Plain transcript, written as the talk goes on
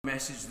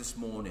message this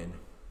morning,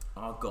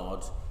 our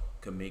God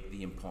can make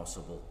the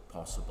impossible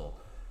possible.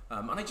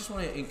 And I just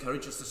want to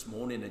encourage us this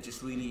morning and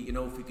just really,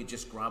 if we could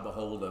just grab a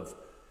hold of,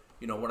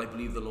 what I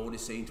believe the Lord is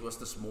saying to us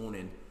this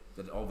morning,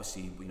 that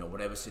obviously,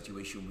 whatever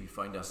situation we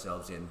find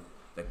ourselves in,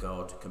 that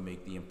God can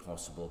make the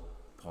impossible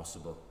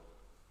possible.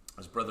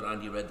 As Brother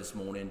Andy read this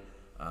morning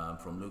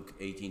from Luke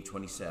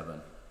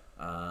 18:27,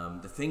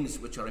 the things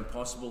which are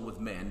impossible with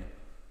men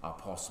are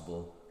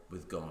possible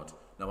with God.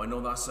 Now I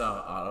know that's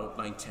our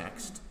outline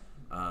text,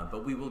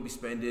 but we will be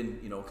spending,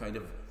 kind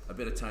of a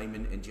bit of time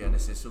in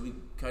Genesis, so we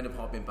kind of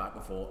hopping back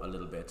and forth a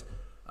little bit.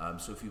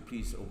 So if you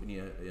please open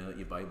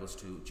your Bibles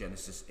to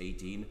Genesis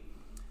 18,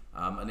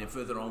 and then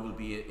further on we'll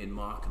be in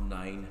Mark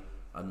 9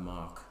 and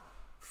Mark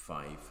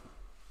 5.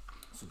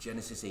 So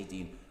Genesis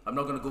 18. I'm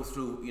not going to go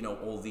through,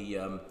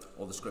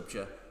 all the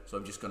scripture, so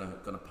I'm just going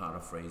to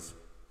paraphrase.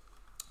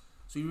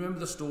 So you remember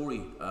the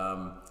story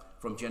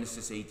from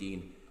Genesis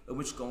 18 in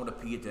which God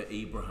appeared to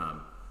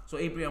Abraham. So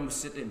Abraham was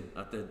sitting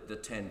at the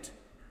tent,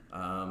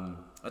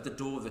 at the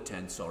door of the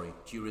tent,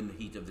 during the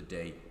heat of the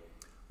day,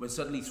 when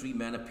suddenly 3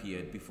 men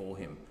appeared before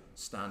him,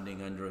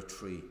 standing under a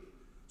tree.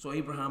 So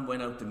Abraham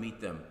went out to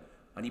meet them,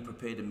 and he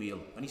prepared a meal,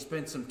 and he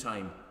spent some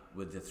time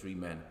with the 3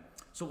 men.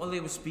 So while they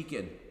were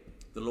speaking,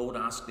 the Lord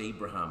asked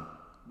Abraham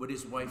where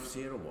his wife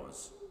Sarah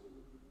was.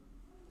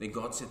 Then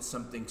God said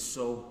something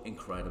so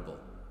incredible.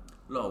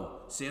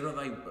 Lo, Sarah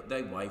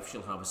thy wife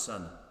shall have a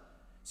son.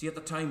 See, at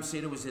the time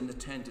Sarah was in the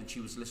tent and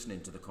she was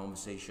listening to the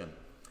conversation.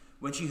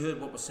 When she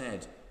heard what was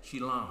said, she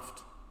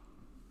laughed.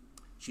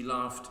 She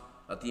laughed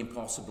at the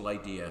impossible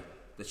idea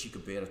that she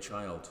could bear a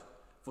child,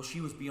 for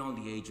she was beyond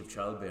the age of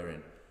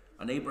childbearing,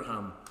 and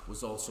Abraham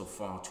was also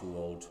far too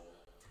old.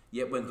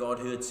 Yet when God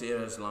heard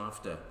Sarah's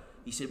laughter,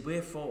 he said,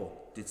 Wherefore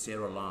did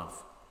Sarah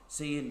laugh,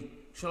 saying,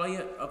 Shall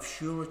I of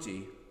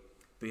surety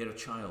bear a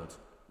child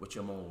which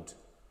am old?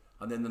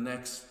 And then the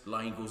next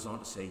line goes on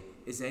to say,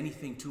 Is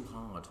anything too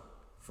hard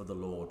for the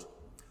Lord?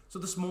 So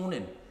this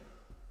morning,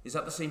 is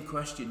that the same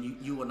question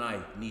you and I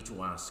need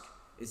to ask?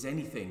 Is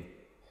anything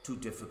too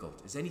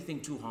difficult? Is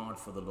anything too hard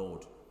for the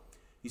Lord?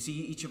 You see,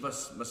 each of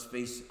us must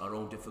face our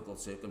own difficult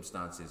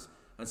circumstances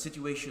and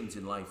situations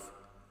in life.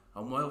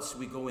 And whilst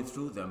we're going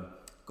through them,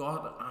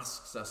 God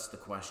asks us the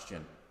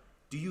question,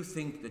 do you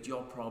think that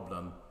your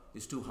problem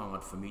is too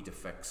hard for me to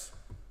fix?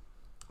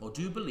 Or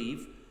do you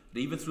believe that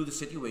even through the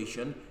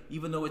situation,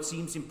 even though it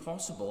seems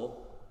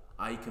impossible,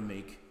 I can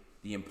make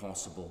the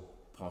impossible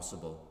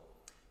possible?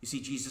 You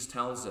see, Jesus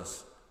tells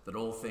us that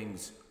all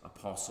things are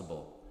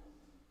possible.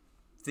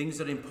 Things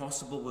that are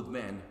impossible with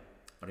men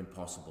are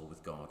impossible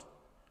with God.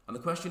 And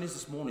the question is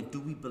this morning, do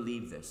we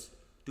believe this?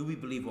 Do we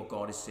believe what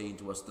God is saying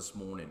to us this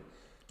morning?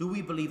 Do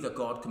we believe that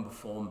God can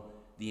perform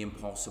the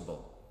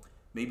impossible?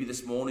 Maybe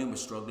this morning we're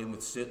struggling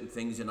with certain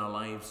things in our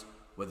lives,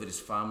 whether it's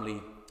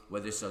family,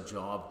 whether it's our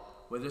job,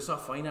 whether it's our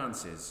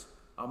finances,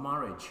 our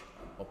marriage,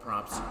 or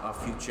perhaps our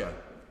future.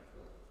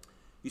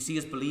 You see,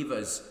 as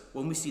believers,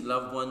 when we see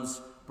loved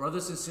ones,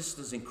 brothers and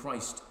sisters in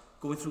Christ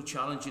going through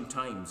challenging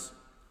times,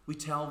 we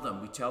tell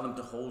them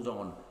to hold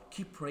on,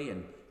 keep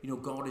praying,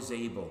 God is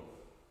able.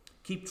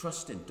 Keep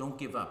trusting, don't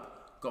give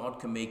up. God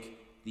can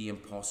make the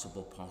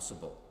impossible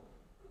possible.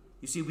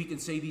 You see, we can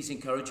say these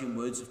encouraging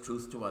words of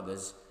truth to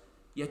others,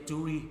 yet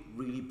do we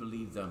really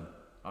believe them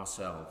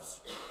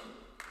ourselves?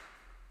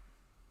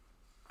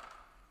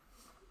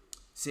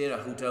 Sarah,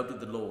 who doubted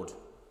the Lord,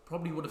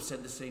 probably would have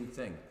said the same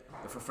thing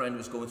if a friend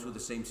was going through the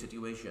same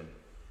situation.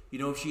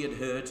 If she had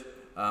heard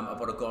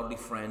about a godly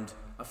friend,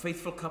 a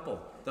faithful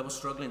couple that was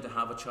struggling to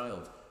have a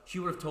child, she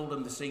would have told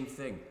them the same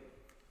thing.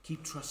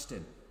 Keep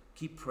trusting,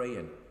 keep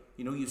praying.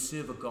 You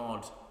serve a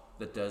God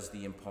that does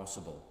the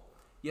impossible.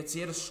 Yet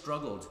Sarah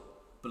struggled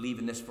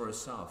believing this for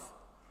herself.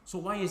 So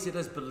why is it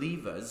as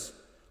believers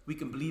we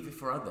can believe it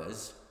for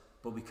others,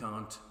 but we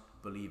can't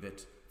believe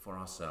it for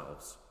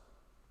ourselves?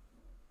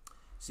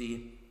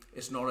 See,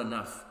 it's not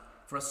enough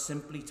for us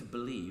simply to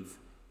believe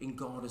in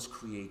God as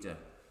creator,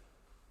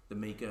 the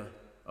maker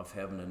of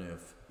heaven and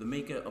earth, the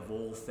maker of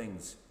all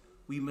things.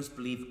 We must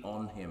believe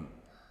on him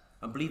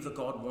and believe that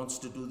God wants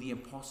to do the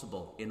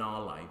impossible in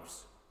our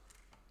lives.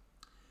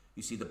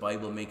 You see, the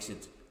Bible makes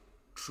it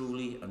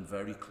truly and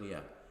very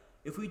clear.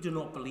 If we do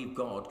not believe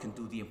God can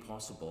do the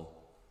impossible,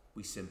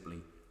 we simply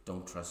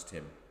don't trust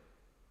him.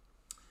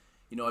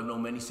 I've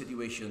known many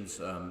situations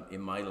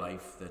in my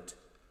life that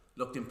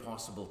looked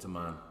impossible to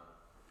man.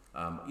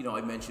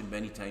 I mentioned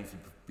many times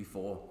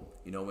before,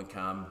 when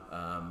Cam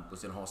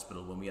was in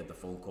hospital, when we had the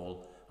phone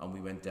call and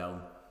we went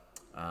down,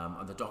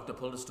 and the doctor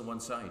pulled us to one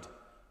side,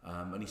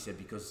 and he said,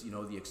 because,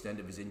 the extent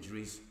of his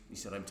injuries, he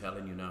said, I'm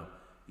telling you now,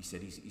 he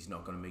said he's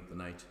not going to make the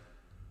night.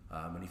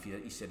 And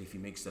he said if he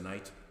makes the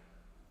night,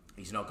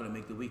 he's not going to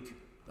make the week.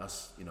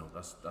 That's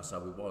how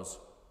it was.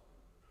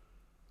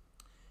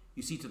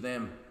 You see, to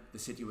them, the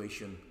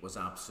situation was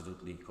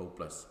absolutely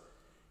hopeless.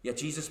 Yet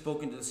Jesus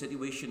spoke into the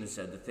situation and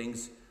said, the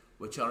things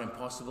which are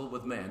impossible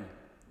with men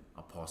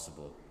are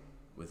possible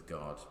with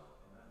God.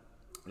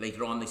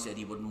 Later on, they said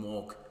he wouldn't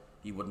walk,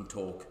 he wouldn't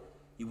talk,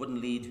 he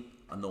wouldn't lead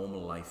a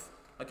normal life.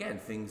 Again,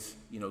 things,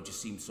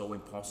 just seemed so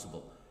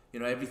impossible.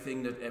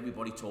 Everything that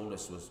everybody told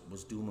us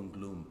was doom and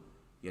gloom,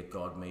 yet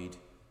God made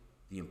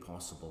the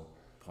impossible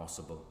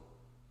possible.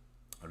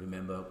 I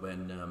remember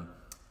when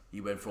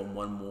he went from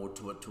one ward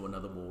to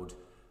another ward,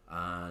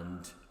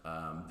 and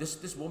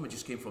this woman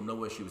just came from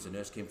nowhere. She was a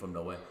nurse, came from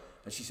nowhere,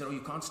 and she said, "Oh,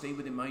 you can't stay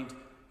with him, mind.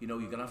 You're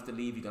going to have to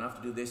leave. You're going to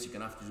have to do this. You're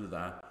going to have to do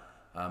that."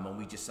 And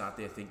we just sat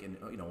there thinking,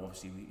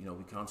 obviously,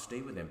 we can't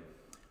stay with him.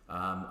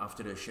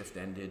 After her shift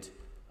ended,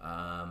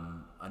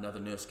 another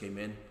nurse came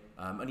in,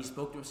 and he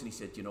spoke to us and he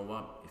said, "You know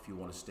what? If you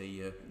want to stay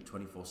here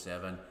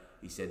 24/7,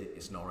 he said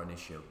it's not an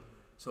issue."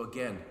 So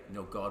again,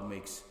 God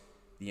makes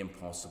the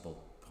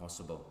impossible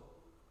possible.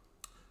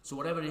 So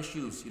whatever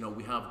issues,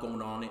 we have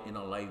going on in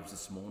our lives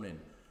this morning,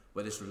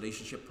 whether it's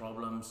relationship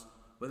problems,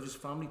 whether it's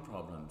family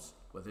problems,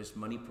 whether it's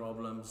money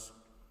problems,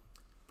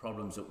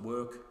 problems at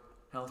work,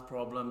 health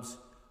problems,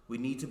 we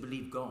need to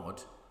believe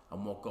God,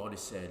 and what God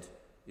has said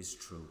is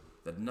true,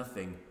 that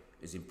nothing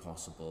is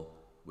impossible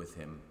with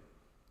him.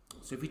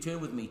 So if you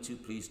turn with me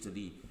please to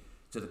the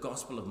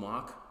Gospel of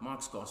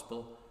Mark's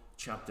Gospel,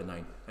 chapter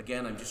 9.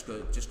 Again, I'm just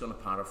going to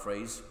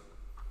paraphrase.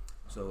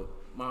 So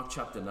Mark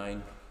chapter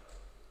 9.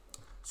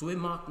 So in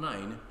Mark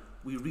 9,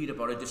 we read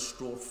about a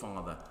distraught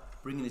father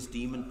bringing his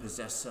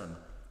demon-possessed son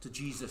to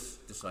Jesus'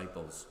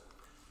 disciples.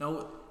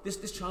 Now,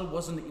 this child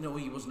wasn't,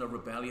 he wasn't a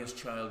rebellious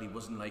child. He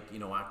wasn't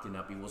acting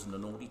up. He wasn't a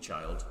naughty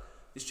child.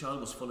 This child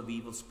was full of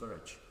evil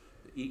spirits,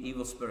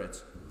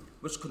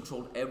 which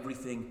controlled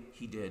everything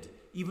he did,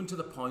 even to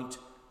the point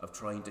of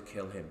trying to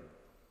kill him.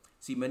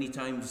 See, many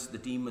times the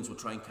demons would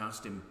try and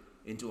cast him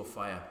into a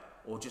fire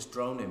or just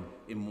drown him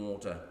in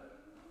water.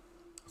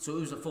 So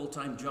it was a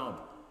full-time job,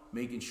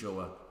 making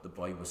sure the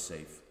boy was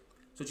safe.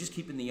 So just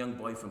keeping the young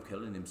boy from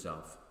killing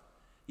himself.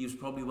 He was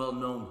probably well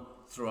known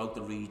throughout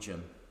the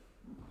region.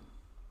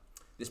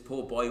 This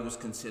poor boy was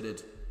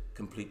considered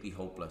completely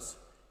hopeless.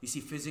 You see,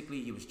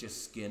 physically he was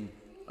just skin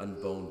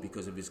and bone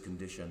because of his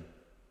condition.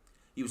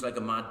 He was like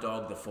a mad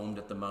dog that foamed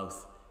at the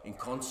mouth, in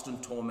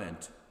constant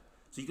torment.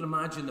 So you can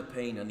imagine the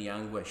pain and the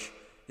anguish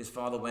his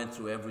father went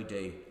through every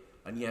day,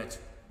 and yet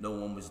no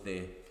one was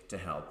there to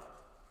help.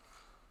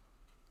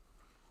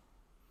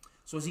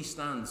 So as he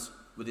stands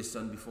with his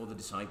son before the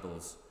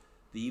disciples,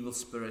 the evil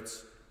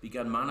spirits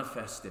began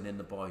manifesting in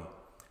the boy.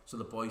 So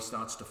the boy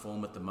starts to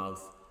foam at the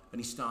mouth, and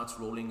he starts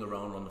rolling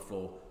around on the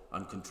floor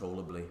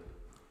uncontrollably.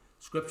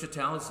 Scripture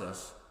tells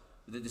us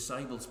that the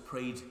disciples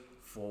prayed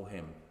for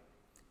him,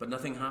 but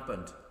nothing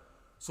happened.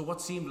 So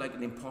what seemed like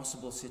an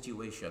impossible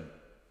situation.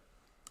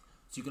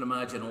 So you can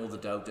imagine all the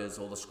doubters,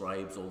 all the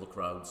scribes, all the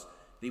crowds,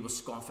 they were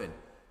scoffing,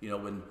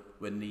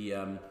 when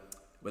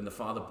the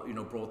father,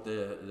 brought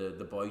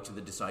the boy to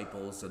the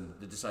disciples, and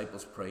the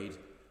disciples prayed,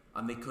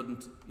 and they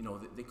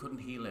couldn't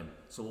heal him.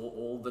 So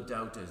all the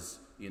doubters,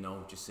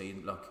 just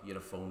saying, "Look, you're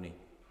a phony."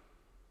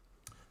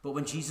 But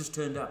when Jesus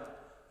turned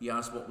up, he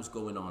asked what was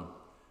going on.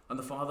 And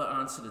the father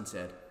answered and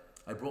said,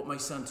 "I brought my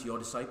son to your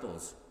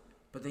disciples,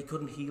 but they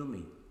couldn't heal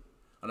me."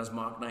 And as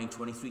Mark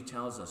 9:23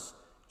 tells us,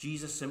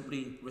 Jesus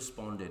simply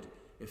responded,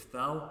 "If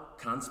thou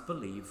canst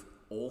believe,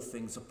 all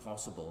things are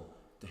possible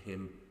to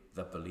him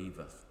that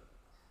believeth."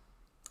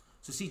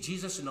 So see,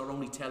 Jesus is not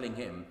only telling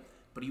him,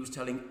 but he was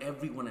telling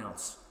everyone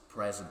else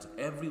present,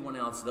 everyone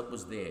else that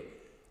was there,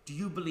 "Do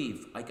you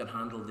believe I can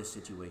handle this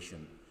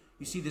situation?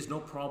 You see, there's no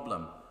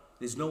problem.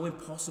 There's no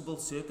impossible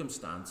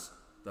circumstance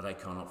that I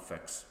cannot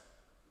fix."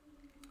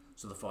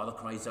 So the father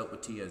cries out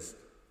with tears,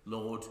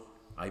 "Lord,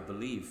 I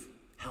believe.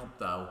 Help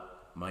thou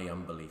my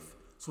unbelief."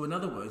 So in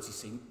other words, he's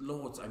saying,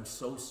 "Lord, I'm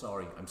so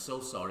sorry. I'm so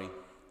sorry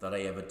that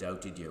I ever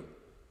doubted you."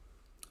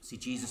 See,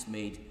 Jesus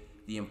made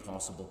the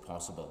impossible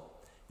possible.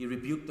 He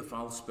rebuked the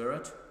foul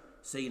spirit,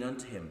 saying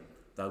unto him,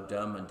 "Thou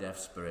dumb and deaf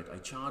spirit, I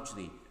charge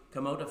thee,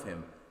 come out of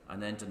him,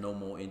 and enter no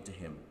more into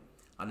him."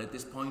 And at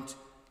this point,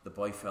 the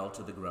boy fell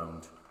to the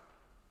ground,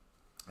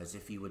 as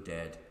if he were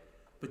dead.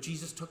 But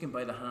Jesus took him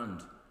by the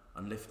hand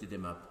and lifted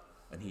him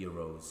up, and he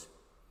arose.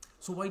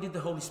 So why did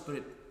the Holy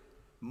Spirit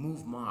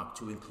move Mark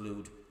to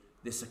include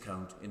this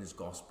account in his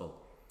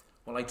gospel?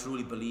 Well, I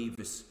truly believe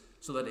this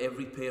so that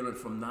every parent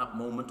from that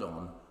moment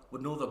on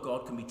would know that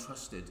God can be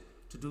trusted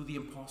to do the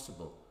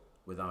impossible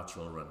with our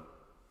children.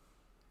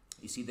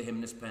 You see, the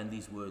hymnist penned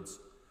these words,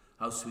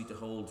 "How sweet to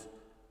hold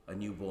a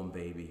newborn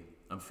baby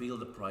and feel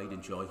the pride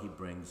and joy he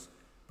brings,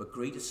 but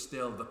greater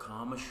still the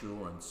calm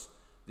assurance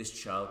this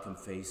child can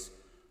face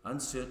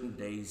uncertain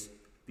days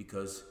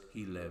because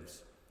he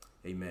lives."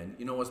 Amen.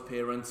 As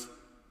parents,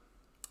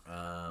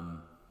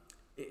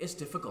 it's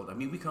difficult. I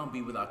mean, we can't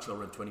be with our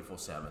children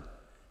 24/7.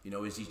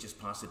 As he just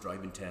passed the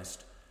driving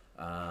test.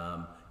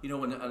 And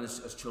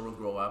as children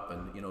grow up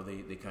and,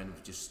 they kind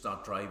of just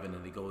start driving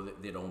and they go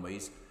their own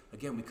ways.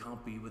 Again, we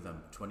can't be with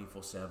them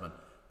 24/7.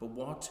 But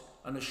what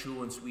an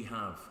assurance we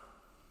have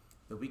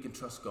that we can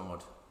trust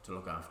God to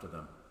look after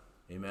them.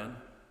 Amen?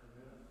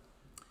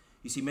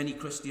 You see, many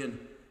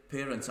Christian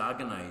parents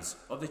agonize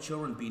of their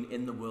children being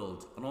in the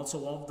world and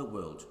also of the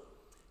world,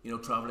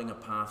 traveling a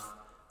path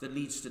that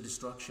leads to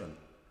destruction.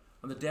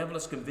 And the devil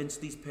has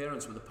convinced these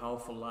parents with a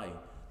powerful lie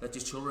that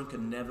their children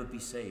can never be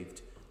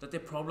saved, that their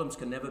problems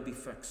can never be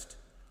fixed.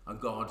 And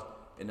God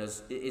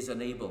is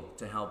unable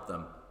to help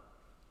them.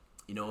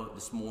 You know,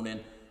 this morning,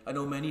 I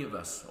know many of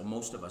us, or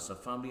most of us,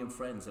 have family and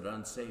friends that are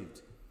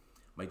unsaved.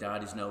 My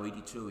dad is now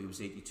 82. He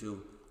was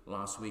 82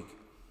 last week.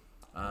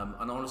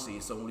 And honestly,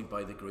 it's only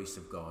by the grace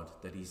of God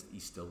that he's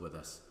still with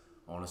us.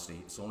 Honestly,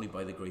 it's only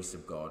by the grace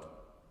of God.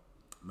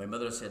 My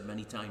mother has said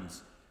many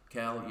times,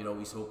 Kel, you know,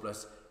 he's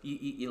hopeless.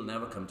 He'll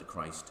never come to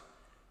Christ.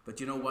 But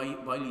you know,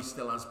 while he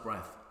still has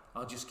breath,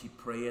 I'll just keep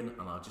praying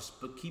and I'll just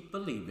keep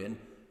believing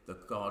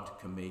that God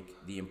can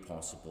make the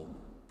impossible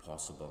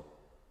possible.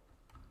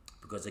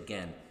 Because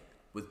again,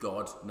 with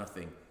God,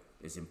 nothing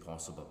is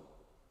impossible.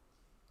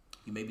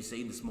 You may be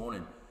saying this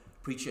morning,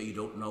 preacher, you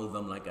don't know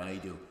them like I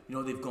do. You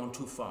know, they've gone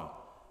too far.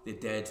 They're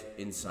dead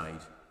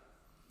inside.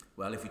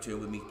 Well, if you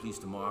turn with me, please,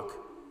 to Mark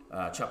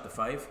chapter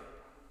 5.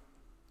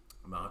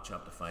 Mark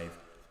chapter 5.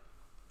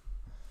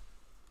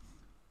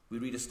 We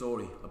read a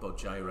story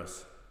about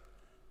Jairus.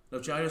 Now,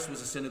 Jairus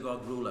was a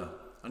synagogue ruler,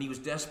 and he was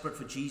desperate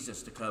for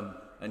Jesus to come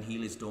and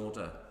heal his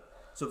daughter.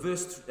 So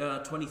verse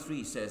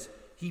 23 says,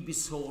 he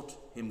besought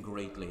him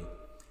greatly,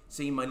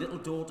 saying, my little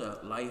daughter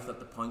lieth at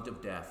the point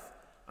of death.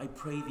 I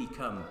pray thee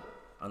come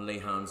and lay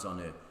hands on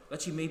her,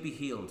 that she may be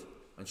healed,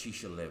 and she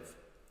shall live.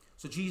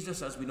 So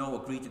Jesus, as we know,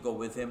 agreed to go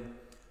with him.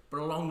 But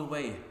along the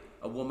way,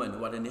 a woman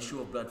who had an issue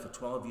of blood for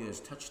 12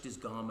 years touched his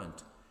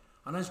garment.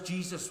 And as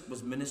Jesus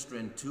was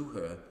ministering to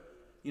her,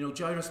 you know,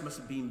 Jairus must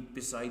have been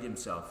beside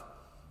himself.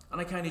 And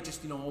I kind of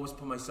just, you know, always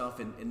put myself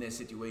in their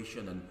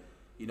situation. And,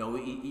 you know,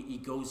 he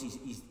goes,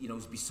 he's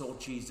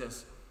besought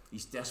Jesus.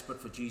 He's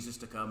desperate for Jesus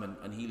to come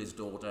and heal his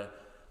daughter.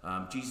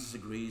 Jesus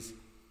agrees.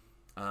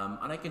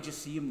 And I can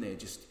just see him there,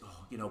 just,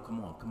 oh, you know,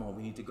 come on,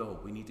 we need to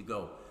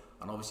go.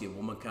 And obviously a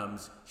woman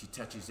comes, she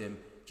touches him.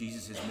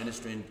 Jesus is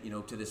ministering, you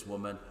know, to this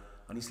woman.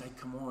 And he's like,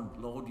 come on,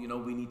 Lord, you know,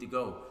 we need to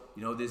go.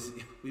 You know,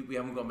 we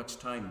haven't got much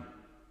time.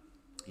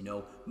 You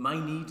know,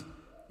 my need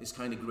is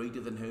kind of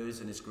greater than hers,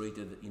 and it's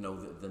greater, you know,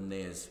 than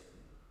theirs.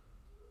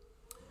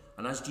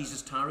 And as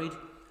Jesus tarried,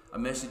 a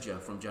messenger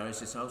from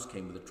Jairus' house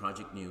came with the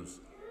tragic news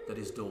that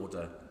his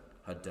daughter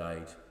had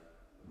died.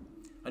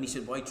 And he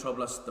said, why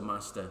trouble us the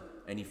master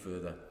any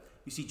further?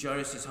 You see,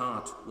 Jairus'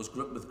 heart was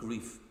gripped with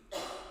grief.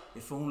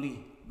 If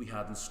only we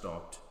hadn't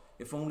stopped.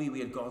 If only we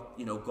had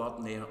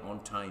gotten there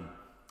on time.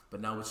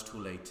 But now it's too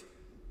late.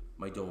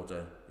 My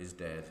daughter is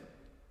dead.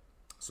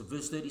 So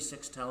verse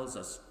 36 tells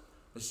us,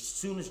 as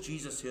soon as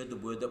Jesus heard the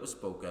word that was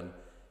spoken,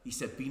 he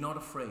said, be not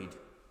afraid,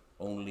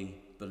 only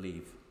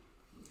believe.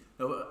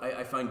 Now,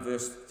 I find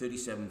verse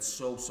 37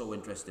 so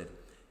interesting.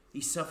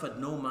 He suffered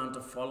no man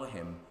to follow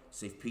him,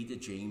 save Peter,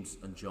 James,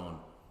 and John.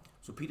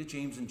 So Peter,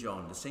 James, and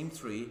John, the same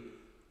three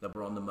that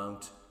were on the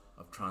Mount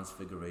of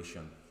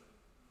Transfiguration.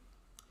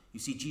 You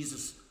see,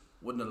 Jesus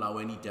wouldn't allow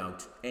any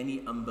doubt,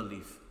 any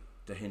unbelief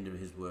to hinder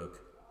his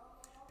work.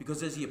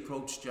 Because as he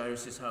approached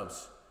Jairus'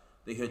 house,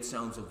 they heard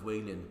sounds of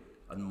wailing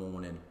and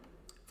mourning.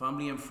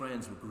 Family and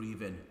friends were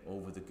grieving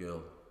over the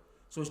girl.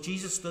 So as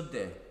Jesus stood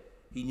there,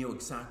 he knew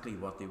exactly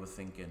what they were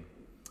thinking.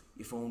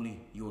 If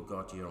only you had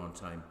got here on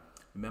time.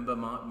 Remember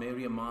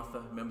Mary and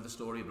Martha? Remember the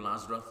story of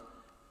Lazarus?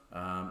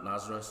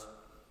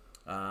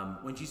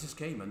 When Jesus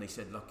came and they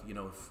said, look, you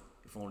know,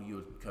 if only you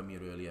had come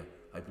here earlier,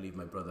 I believe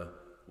my brother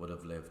would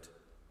have lived.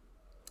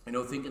 You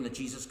know, thinking that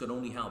Jesus could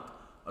only help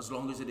as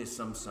long as it is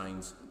some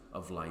signs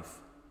of life.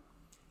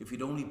 If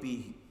he'd only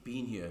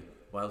been here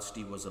whilst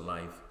he was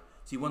alive.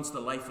 See, once the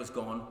life was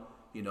gone,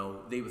 you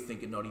know, they were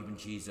thinking not even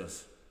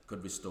Jesus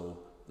could restore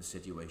the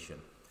situation.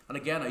 And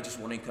again, I just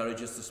want to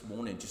encourage us this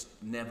morning, just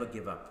never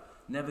give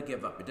up. Never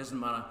give up. It doesn't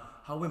matter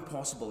how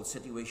impossible the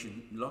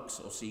situation looks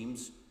or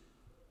seems.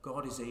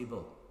 God is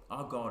able.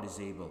 Our God is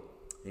able.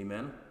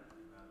 Amen?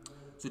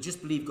 So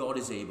just believe God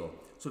is able.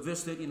 So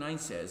verse 39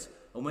 says,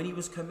 and when he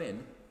was come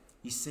in,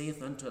 he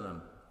saith unto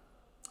them,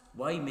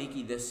 why make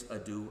ye this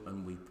ado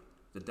and weep?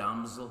 The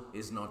damsel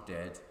is not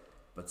dead,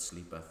 but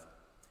sleepeth.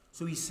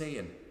 So he's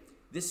saying,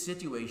 this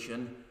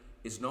situation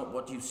is not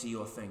what you see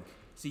or think.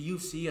 See, you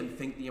see and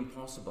think the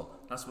impossible.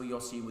 That's what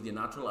you're seeing with your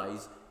natural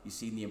eyes. You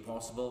see the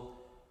impossible.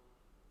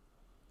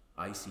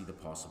 I see the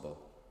possible.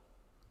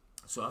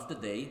 So after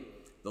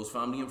those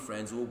family and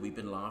friends who were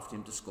weeping laughed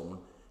him to scorn,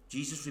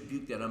 Jesus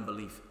rebuked their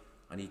unbelief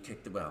and he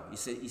kicked them out.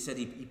 He said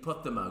he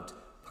put them out,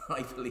 but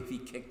I believe he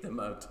kicked them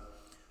out.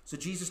 So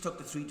Jesus took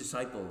the 3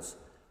 disciples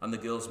and the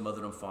girl's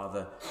mother and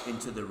father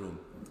into the room.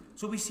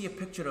 So we see a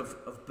picture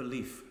of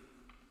belief.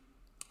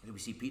 We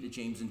see Peter,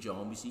 James, and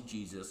John. We see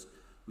Jesus.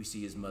 We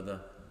see his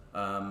mother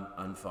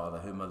and father,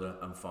 her mother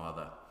and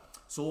father.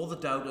 So all the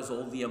doubters,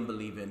 all the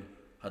unbelieving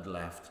had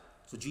left.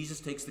 So Jesus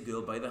takes the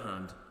girl by the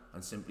hand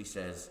and simply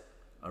says,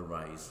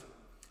 arise.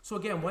 So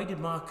again, why did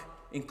Mark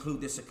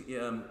include this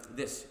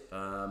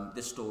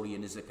story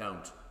in his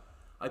account?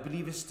 I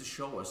believe it's to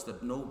show us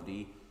that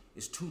nobody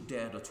is too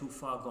dead or too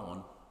far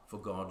gone for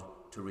God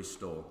to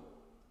restore.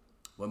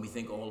 When we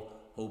think all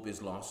hope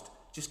is lost,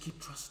 just keep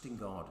trusting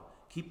God.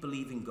 Keep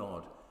believing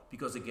God.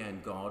 Because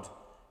again, God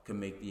can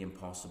make the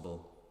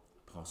impossible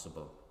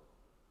possible.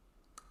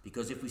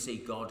 Because if we say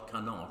God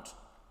cannot,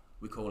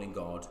 we're calling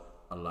God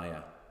a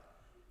liar.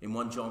 In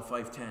 1 John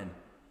 5:10,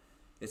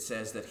 it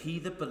says that he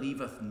that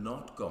believeth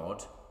not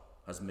God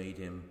has made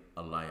him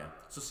a liar.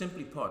 So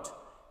simply put,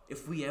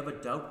 if we ever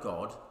doubt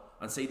God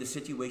and say the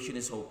situation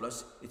is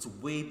hopeless, it's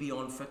way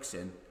beyond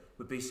fixing,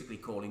 we're basically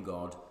calling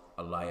God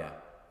a liar.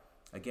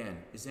 Again,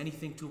 is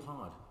anything too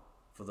hard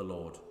for the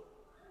Lord?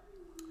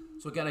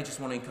 So again, I just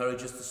want to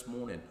encourage us this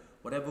morning,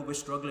 whatever we're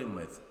struggling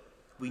with,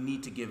 we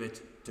need to give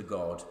it to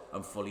God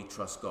and fully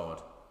trust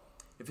God.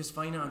 If it's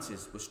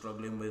finances we're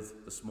struggling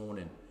with this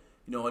morning,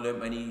 I learned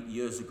many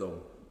years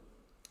ago,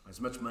 as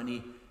much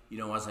money,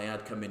 as I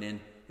had coming in,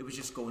 it was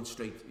just going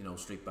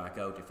straight back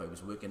out. If I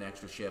was working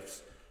extra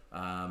shifts,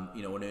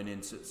 and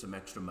earning some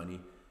extra money,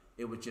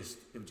 it would just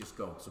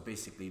go. So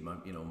basically,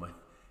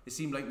 it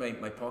seemed like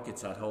my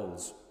pockets had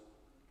holes.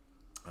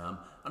 And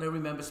I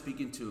remember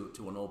speaking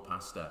to an old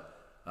pastor,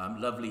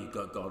 lovely,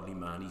 godly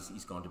man.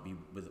 He's gone to be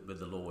with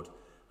the Lord.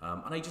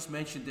 And I just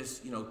mentioned this,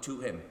 to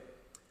him.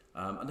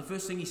 And the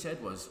first thing he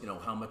said was,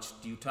 how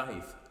much do you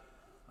tithe?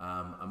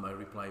 And my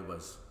reply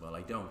was, well,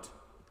 I don't.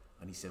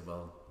 And he said,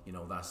 well,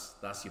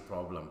 that's your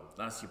problem.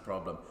 That's your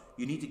problem.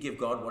 You need to give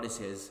God what is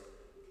his,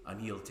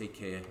 and he'll take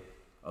care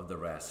of the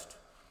rest.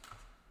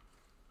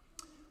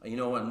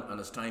 And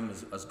as time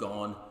has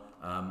gone,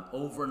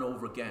 over and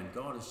over again,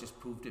 God has just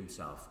proved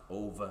himself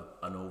over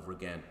and over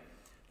again.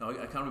 Now,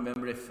 I can't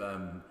remember if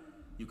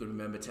you can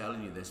remember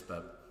telling you this,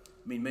 but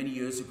many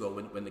years ago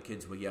when the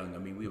kids were young,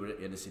 we were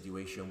in a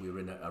situation, we were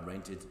in a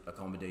rented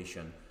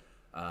accommodation,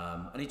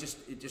 and it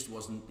just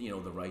wasn't,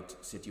 the right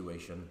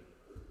situation.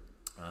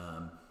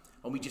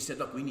 And we just said,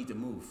 look, we need to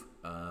move.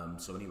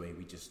 So anyway,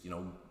 we just,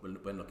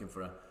 went looking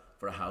for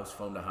a house,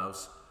 found a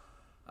house.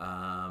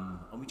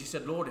 And we just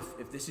said, Lord,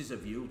 if this is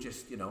of you,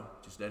 just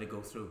let it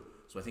go through.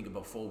 So I think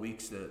about 4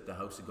 weeks, the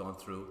house had gone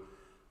through.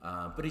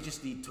 But it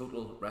just needed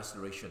total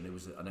restoration. There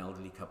was an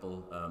elderly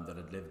couple that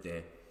had lived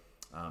there,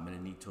 and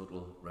it needed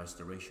total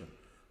restoration.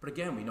 But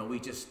again, we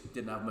just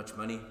didn't have much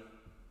money.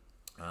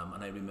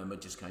 And I remember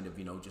just kind of,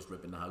 just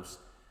ripping the house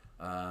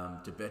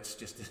to bits,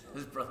 just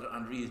as brother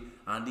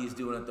Andy is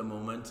doing at the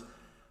moment.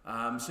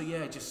 I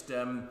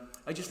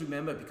just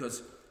remember,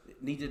 because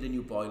it needed a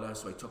new boiler,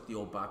 so I took the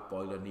old back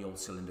boiler and the old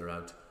cylinder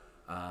out.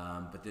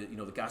 But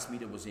the gas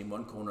meter was in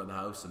one corner of the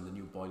house, and the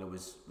new boiler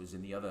was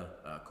in the other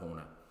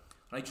corner.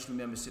 And I just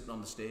remember sitting on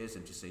the stairs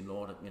and just saying,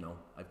 Lord,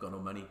 I've got no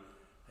money.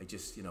 I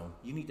just,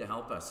 you need to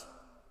help us.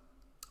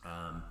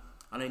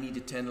 And I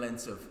needed 10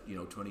 lengths of,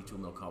 22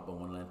 mil copper,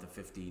 one length of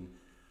 15.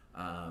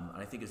 And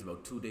I think it was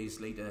about 2 days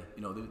later,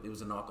 there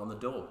was a knock on the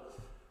door.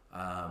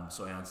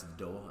 So I answered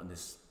the door, and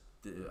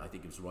I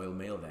think it was Royal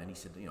Mail then. He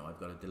said, I've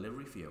got a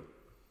delivery for you.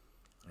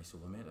 I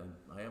said, well, mate,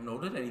 I haven't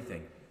ordered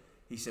anything.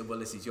 He said, well,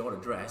 this is your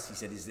address. He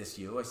said, is this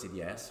you? I said,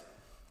 yes.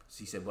 So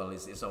he said, well,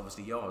 it's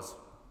obviously yours.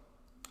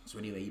 So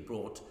anyway, he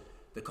brought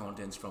the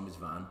contents from his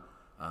van,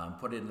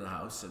 put it in the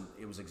house, and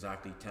it was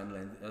exactly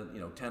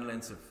 10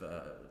 lengths of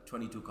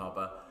 22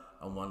 copper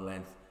and one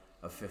length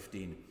of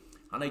 15.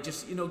 And I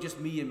just, just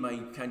me and my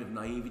kind of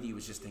naivety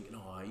was just thinking,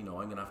 I'm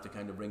going to have to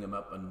kind of ring him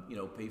up and,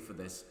 pay for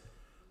this.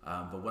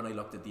 But when I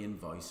looked at the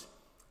invoice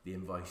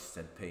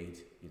said paid,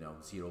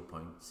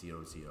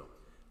 0.00.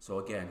 So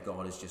again,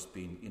 God has just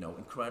been,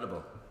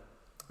 incredible.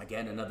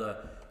 Again,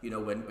 another,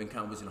 when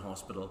Cam was in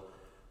hospital,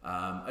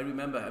 I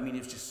remember, it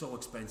was just so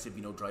expensive,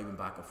 driving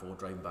back and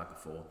forth.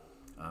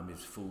 It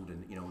was food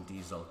and,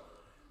 diesel.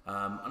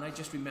 And I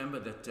just remember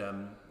that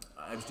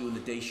I was doing the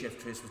day shift,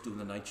 Trace was doing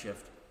the night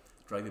shift,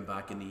 driving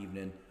back in the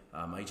evening.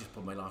 I just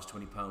put my last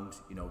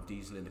 £20,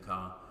 diesel in the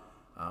car,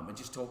 and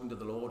just talking to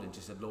the Lord, and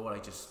just said, Lord, I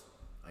just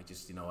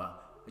don't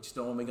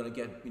know when I'm going to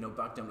get,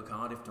 back down to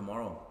Cardiff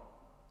tomorrow.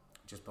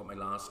 Just put my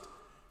last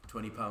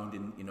 £20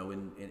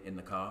 in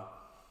the car.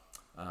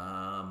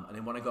 And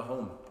then when I got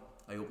home,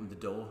 I opened the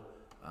door,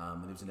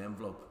 and there was an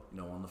envelope,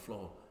 on the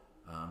floor.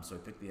 So I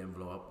picked the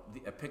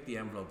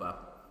envelope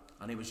up,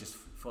 and it was just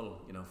full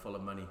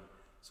of money.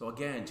 So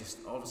again, just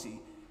obviously,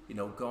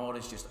 God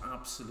has just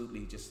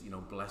absolutely just,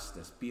 blessed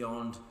us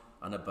beyond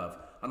and above.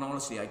 And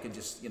honestly, I could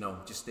just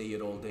stay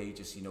here all day,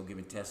 just,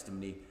 giving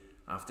testimony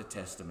after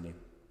testimony.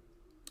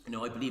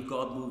 I believe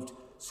God moved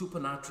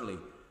supernaturally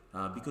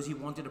because he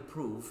wanted to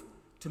prove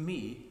to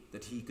me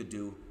that he could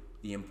do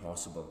the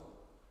impossible.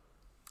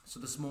 So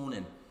this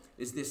morning,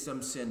 is there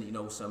some sin,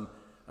 some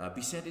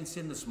besetting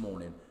sin this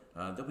morning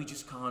that we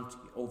just can't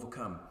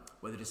overcome,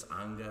 whether it's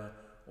anger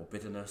or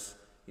bitterness,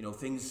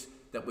 things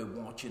that we're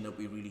watching that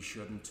we really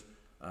shouldn't,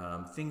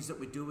 things that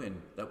we're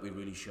doing that we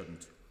really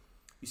shouldn't.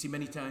 You see,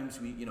 many times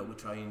we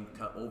try and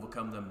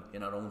overcome them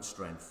in our own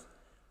strength.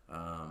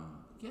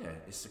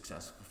 It's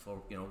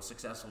successful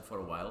for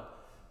a while,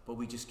 but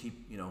we just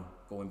keep,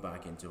 going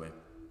back into it.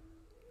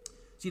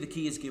 See, the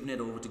key is giving it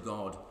over to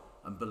God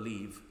and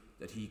believe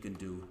that he can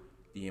do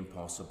the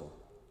impossible.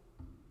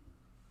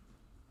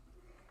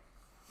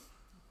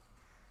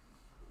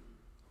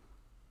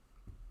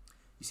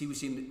 You see,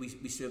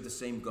 we serve the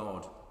same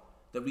God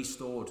that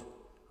restored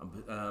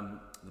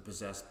the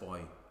possessed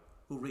boy,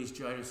 who raised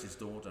Jairus'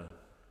 daughter.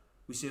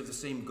 We serve the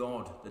same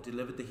God that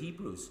delivered the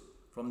Hebrews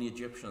from the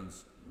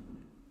Egyptians.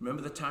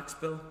 Remember the tax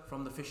bill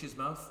from the fish's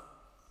mouth?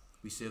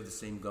 We serve the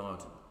same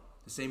God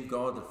The same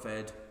God that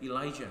fed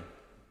Elijah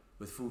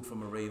with food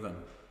from a raven,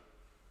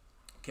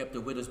 kept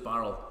a widow's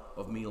barrel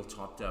of meal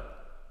topped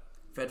up,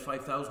 fed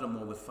 5,000 or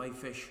more with 5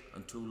 fish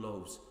and 2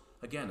 loaves.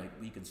 Again,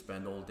 we can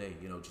spend all day,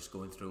 just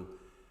going through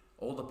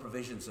all the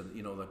provisions that,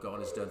 that God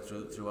has done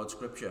throughout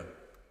Scripture.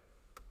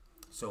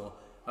 So,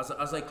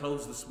 as I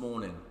close this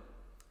morning,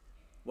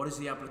 what is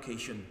the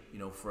application,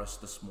 for us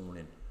this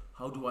morning?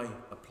 How do I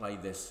apply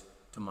this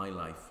to my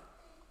life?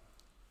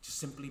 Just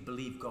simply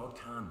believe God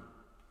can.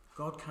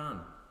 God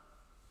can.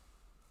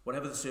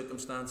 Whatever the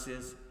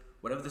circumstances,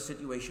 whatever the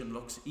situation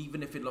looks,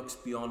 even if it looks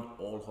beyond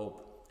all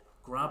hope,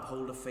 grab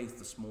hold of faith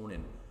this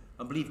morning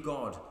and believe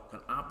God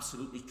can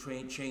absolutely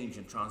change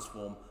and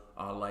transform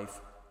our life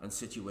and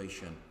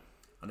situation.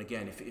 And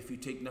again, if you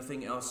take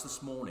nothing else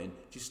this morning,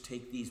 just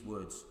take these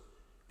words,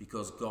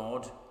 because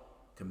God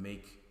can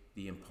make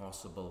the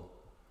impossible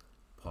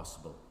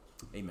possible.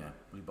 Amen.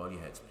 Will you bow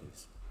your heads,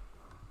 please?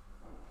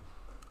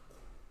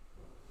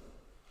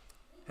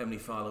 Heavenly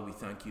Father, we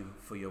thank you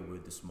for your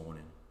word this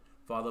morning.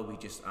 Father, we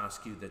just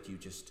ask you that you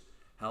just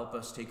help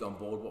us take on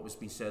board what was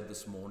being said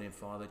this morning.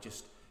 Father,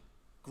 just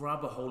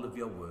grab a hold of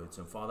your words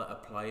and, Father,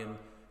 apply them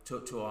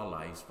to our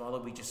lives. Father,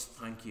 we just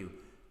thank you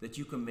that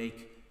you can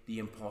make the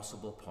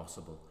impossible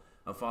possible.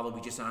 And Father,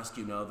 we just ask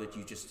you now that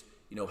you just,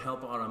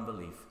 help our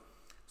unbelief.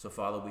 So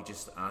Father, we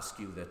just ask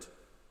you that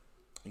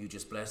you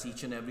just bless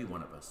each and every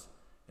one of us.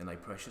 In thy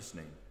precious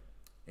name,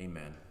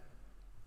 amen.